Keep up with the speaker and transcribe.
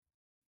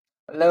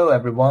Hello,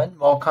 everyone.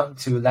 Welcome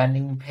to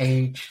Landing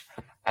Page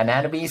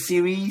Anatomy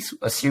series,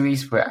 a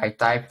series where I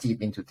dive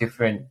deep into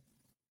different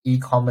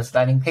e-commerce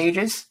landing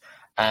pages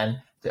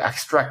and to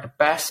extract the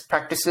best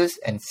practices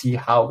and see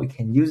how we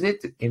can use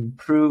it to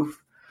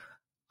improve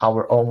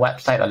our own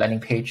website or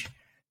landing page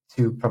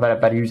to provide a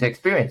better user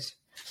experience.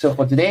 So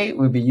for today,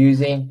 we'll be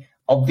using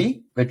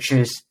Obvi, which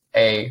is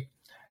a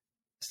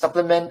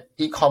supplement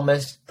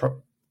e-commerce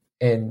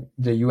in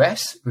the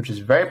US, which is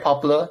very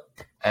popular,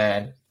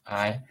 and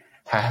I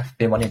have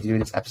been wanting to do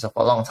this episode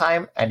for a long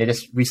time, and it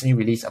just recently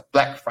released a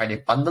Black Friday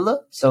bundler,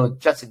 so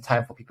just in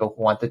time for people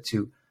who wanted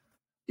to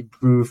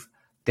improve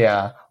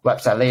their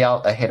website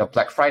layout ahead of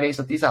Black Friday.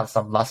 So these are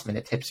some last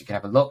minute tips you can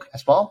have a look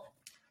as well.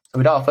 So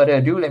without further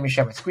ado, let me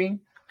share my screen.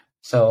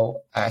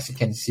 So as you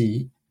can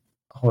see,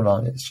 hold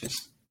on, it's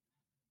just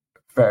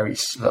very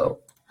slow.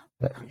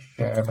 Let me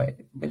share my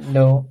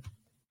window.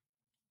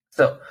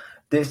 So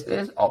this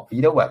is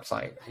Obvi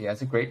website. It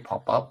has a great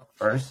pop-up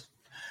first.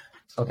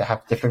 So they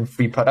have different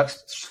free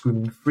products,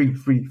 screaming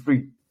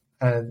free.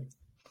 And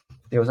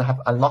they also have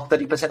unlocked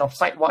 30% off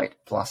site-wide,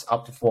 plus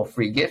up to 4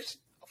 free gifts.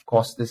 Of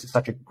course, this is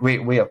such a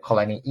great way of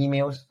collecting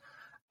emails.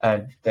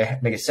 And they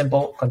make it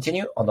simple,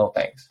 continue or no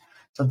thanks.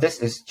 So this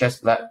is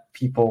just let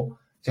people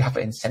to have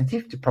an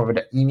incentive to provide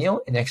an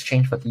email in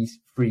exchange for these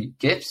free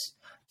gifts.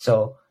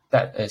 So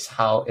that is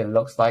how it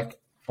looks like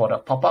for the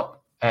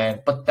pop-up.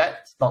 But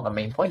that's not the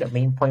main point. The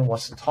main point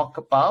was to talk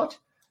about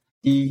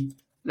the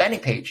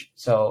landing page.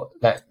 So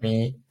let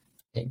me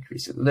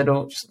increase it a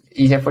little, just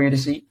easier for you to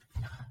see.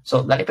 So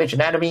landing page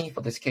anatomy,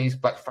 for this case,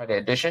 Black Friday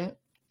edition.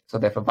 So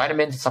they have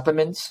vitamins,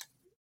 supplements.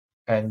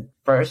 And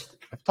first,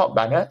 at top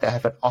banner, they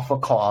have an offer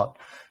call out.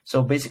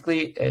 So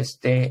basically, is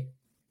they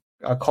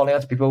are calling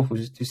out to people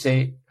to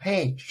say,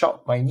 hey,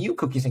 shop my new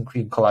cookies and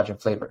cream collagen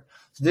flavor.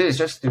 So this is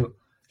just to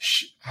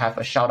have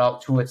a shout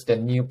out towards the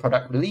new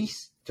product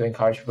release to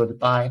encourage people to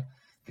buy,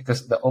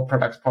 because the old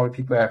products probably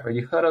people have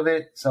already heard of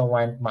it. So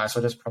why might as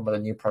well just promote a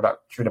new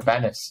product through the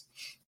banners.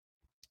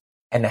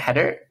 And the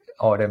header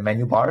or the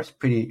menu bar is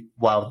pretty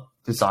well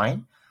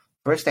designed.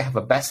 First, they have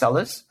a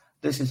bestsellers.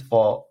 This is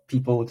for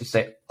people to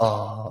say,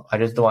 oh, I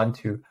just don't want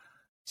to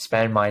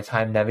spend my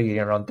time navigating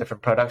around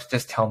different products.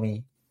 Just tell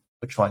me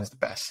which one is the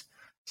best.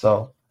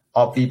 So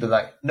Obvi be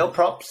like, no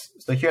props.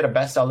 So here are the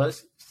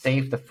bestsellers.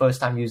 Save the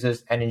first-time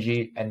users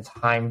energy and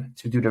time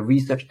to do the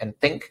research and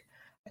think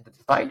and to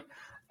decide.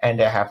 And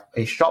they have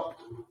a shop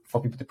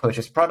for people to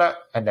purchase product,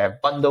 and they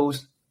have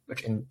bundles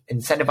which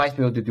incentivize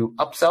people to do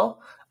upsell,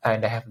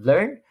 and they have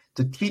learn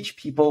to teach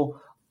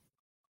people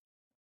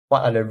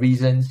what are the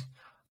reasons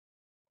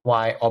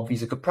why Obvi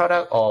is a good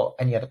product or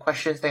any other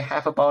questions they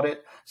have about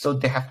it. So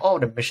they have all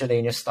the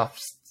miscellaneous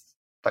stuff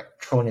like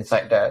thrown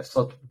inside there,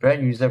 so to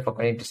prevent user from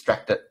getting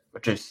distracted,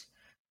 which is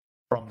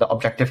from the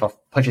objective of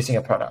purchasing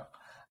a product.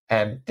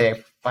 And they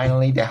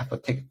have to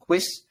take a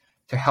quiz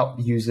to help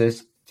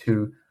users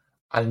to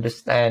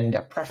understand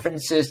their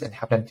preferences and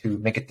help them to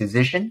make a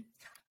decision.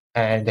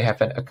 And they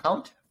have an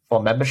account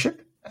for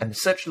membership and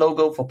search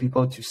logo for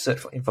people to search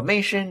for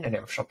information, and they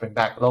have a shopping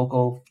bag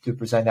logo to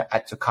present their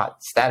add to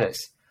cart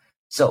status.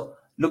 So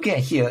looking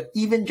at here,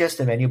 even just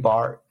the menu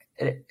bar,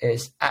 it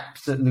is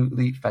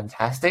absolutely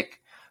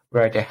fantastic,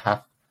 where they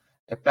have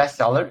the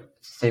bestseller,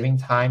 saving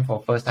time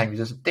for first-time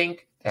users to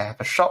think. They have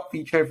a shop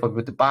feature for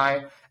people to buy.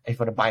 And if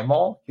you want to buy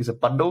more, here's the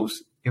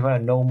bundles. If you want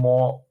to know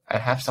more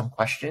and have some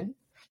question,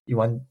 you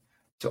want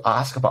to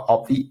ask about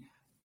Obvi,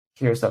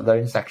 here's the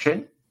learn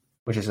section,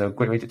 which is a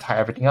great way to tie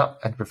everything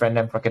up and prevent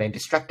them from getting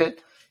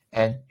distracted.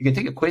 And you can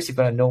take a quiz if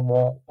you want to know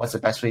more what's the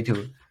best way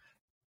to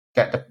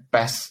get the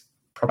best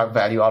product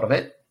value out of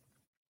it.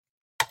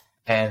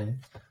 And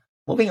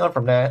moving on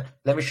from there,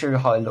 let me show you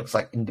how it looks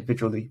like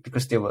individually,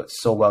 because they were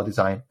so well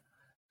designed.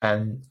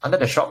 And under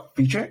the shop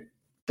feature,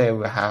 they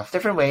will have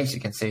different ways.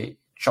 You can say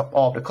shop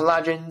all of the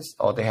collagens,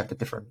 or they have the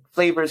different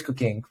flavors,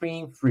 cookie and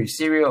cream, free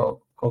cereal,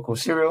 or cocoa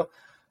cereal.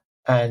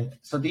 And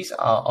so these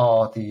are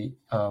all the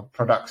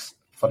products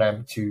for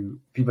them to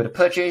people to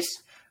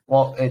purchase.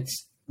 Well,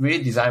 it's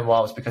really designed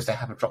well, it's because they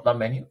have a drop-down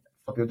menu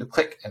for people to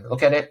click and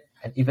look at it.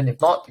 And even if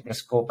not, you can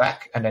just go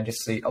back and then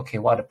just say, okay,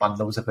 what are the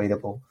bundles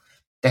available?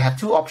 They have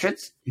 2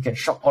 options. You can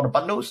shop all the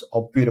bundles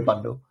or build a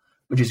bundle,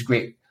 which is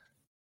great.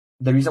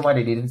 The reason why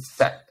they didn't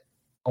set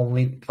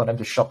only for them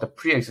to shop the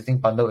pre-existing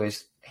bundle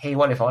is, hey,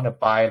 what if I want to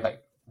buy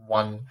like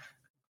one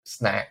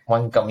snack,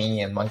 one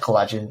gummy and one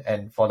collagen,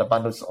 and for the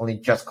bundles only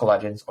just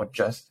collagens or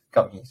just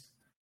gummies?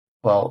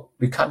 Well,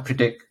 we can't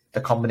predict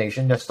the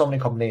combination. There's so many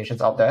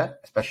combinations out there,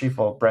 especially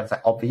for brands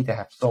like Obvi. They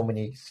have so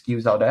many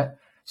SKUs out there.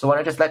 So why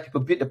not just let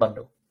people build the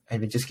bundle and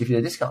we just give you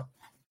a discount,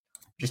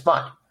 which is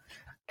smart.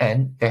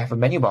 And they have a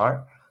menu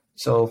bar.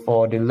 So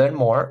for the learn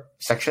more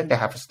section, they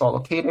have a store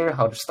locator,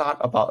 how to start,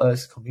 about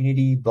us,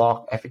 community,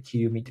 blog,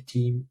 FAQ, meet the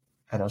team,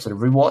 and also the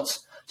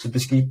rewards. So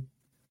basically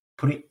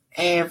putting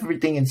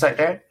everything inside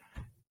there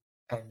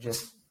and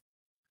just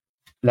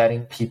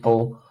letting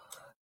people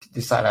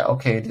decide like,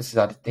 okay, these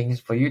are the things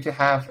for you to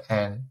have,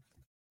 and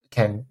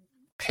can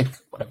pick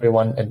whatever you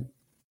want and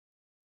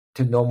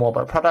to know more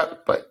about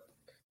product. But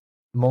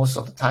most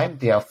of the time,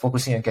 they are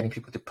focusing on getting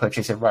people to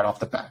purchase it right off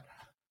the bat.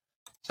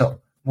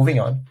 So moving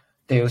on,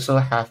 they also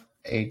have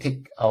a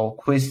take our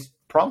quiz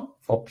prompt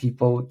for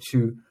people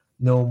to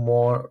know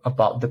more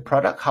about the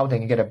product, how they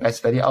can get the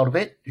best value out of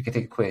it. You can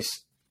take a quiz.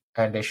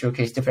 And they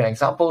showcase different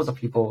examples of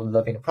people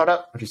loving the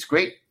product, which is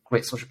great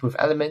social proof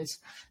elements.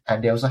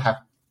 And they also have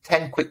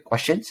 10 quick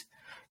questions,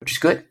 which is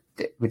good,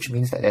 which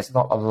means that there's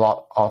not a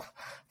lot of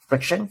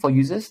friction for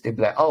users. They'll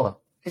be like, oh,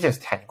 it's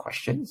just 10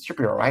 questions. Should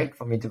be all right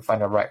for me to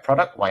find the right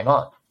product. Why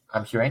not?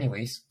 I'm here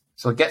anyways.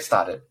 So get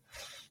started.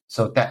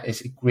 So that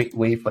is a great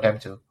way for them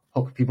to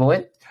hook people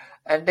in.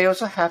 And they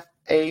also have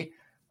a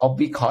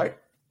Obvi card,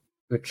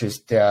 which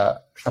is their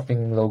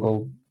shopping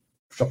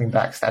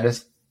bag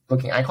status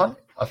looking icon.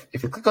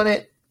 If you click on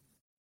it,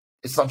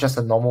 it's not just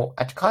a normal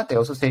ad card. They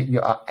also say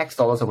you are X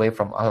dollars away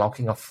from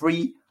unlocking a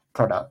free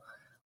product.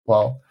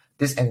 Well,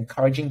 this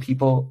encourages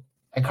people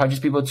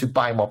to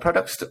buy more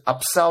products, to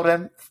upsell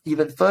them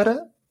even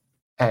further,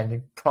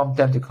 and prompt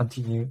them to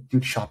continue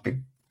do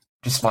shopping,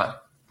 which is smart.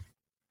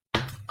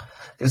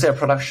 There's a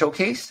product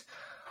showcase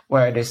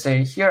where they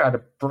say, here are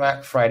the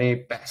Black Friday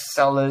best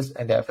sellers,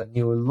 and they have a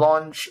new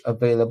launch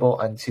available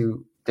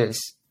until this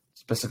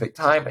specific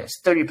time, and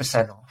it's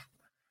 30% off.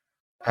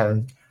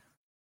 And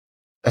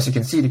as you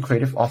can see, the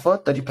creative offer,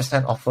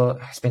 30% offer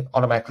has been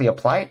automatically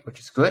applied, which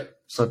is good.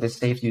 So this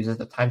saves users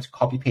the time to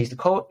copy paste the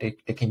code.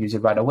 They can use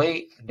it right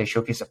away. And they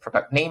showcase the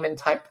product name and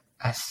type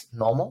as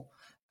normal.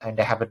 And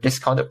they have a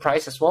discounted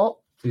price as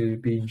well to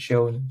be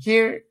shown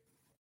here.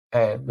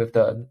 And with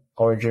the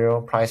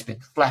original price being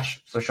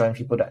flashed. So showing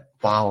people that,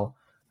 wow,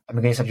 I'm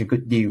getting such a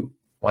good deal.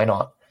 Why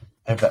not?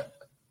 And the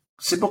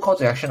simple call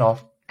to action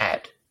of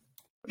add,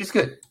 which is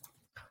good.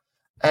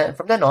 And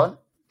from then on,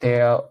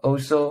 there are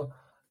also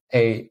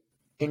a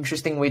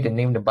interesting way to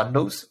name the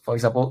bundles. For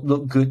example,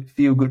 look good,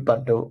 feel good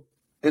bundle.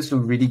 This will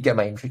really get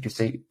my interest to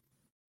say,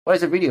 what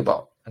is it really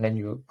about? And then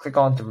you click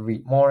on to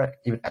read more,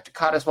 even add to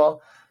cart as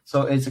well.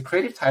 So it's a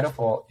creative title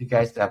for you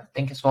guys to have a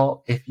think as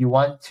well. If you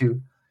want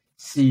to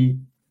see,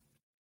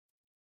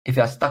 if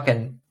you're stuck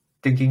and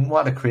thinking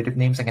what are the creative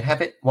names I can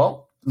have it,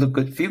 well, look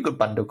good, feel good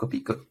bundle could be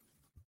a good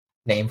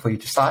name for you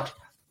to start.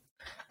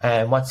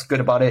 And what's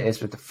good about it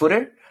is with the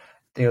footer,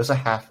 they also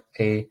have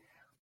a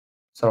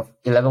sort of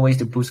 11 ways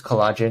to boost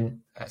collagen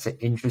as an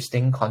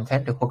interesting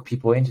content to hook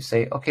people in to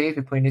say, okay, if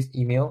you put in this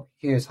email,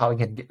 here's how you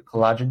can get the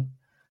collagen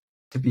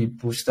to be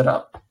boosted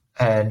up.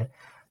 And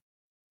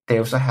they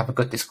also have a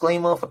good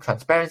disclaimer for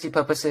transparency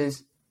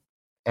purposes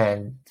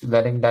and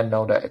letting them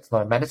know that it's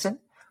not a medicine,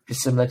 which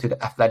is similar to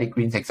the Athletic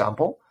Greens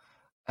example.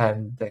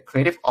 And the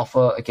creative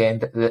offer, again,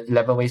 the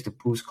 11 ways to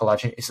boost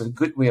collagen is a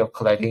good way of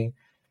collecting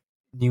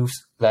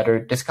newsletter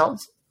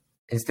discounts.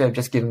 Instead of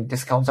just giving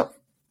discounts up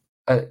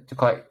to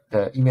collect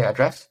the email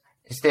address,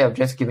 instead of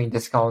just giving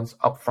discounts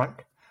upfront,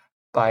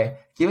 by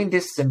giving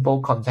this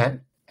simple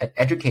content and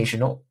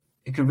educational,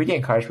 it could really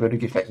encourage people to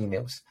give their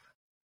emails.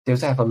 They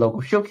also have a logo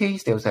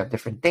showcase. They also have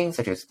different things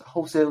such as the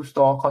wholesale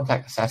store,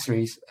 contact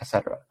accessories,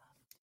 etc.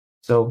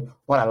 So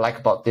what I like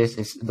about this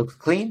is it looks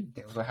clean.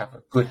 They also have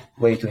a good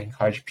way to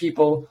encourage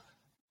people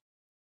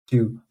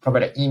to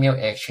provide an email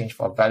in exchange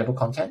for valuable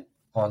content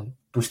on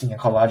boosting their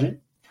collagen.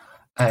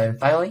 And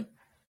finally,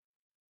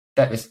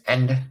 that is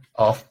end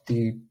of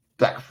the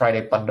Black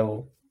Friday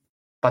bundler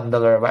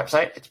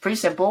website. It's pretty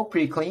simple,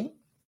 pretty clean.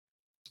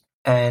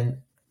 And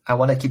I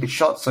want to keep it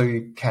short so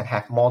you can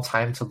have more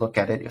time to look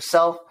at it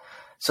yourself.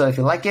 So if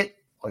you like it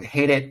or you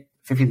hate it,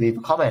 feel free to leave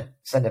a comment.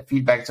 Send a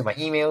feedback to my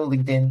email,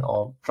 LinkedIn,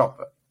 or drop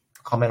a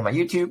comment on my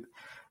YouTube.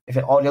 If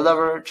you're an audio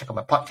lover, check out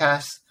my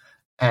podcast.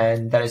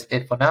 And that is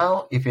it for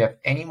now. If you have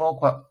any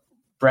more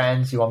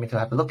brands you want me to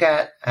have a look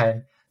at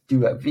and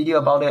do a video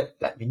about it,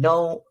 let me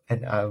know.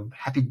 And I'm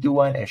happy to do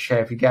one and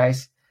share with you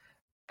guys.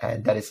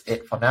 And that is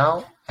it for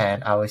now.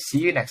 And I will see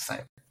you next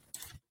time.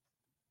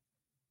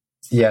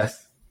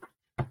 Yes.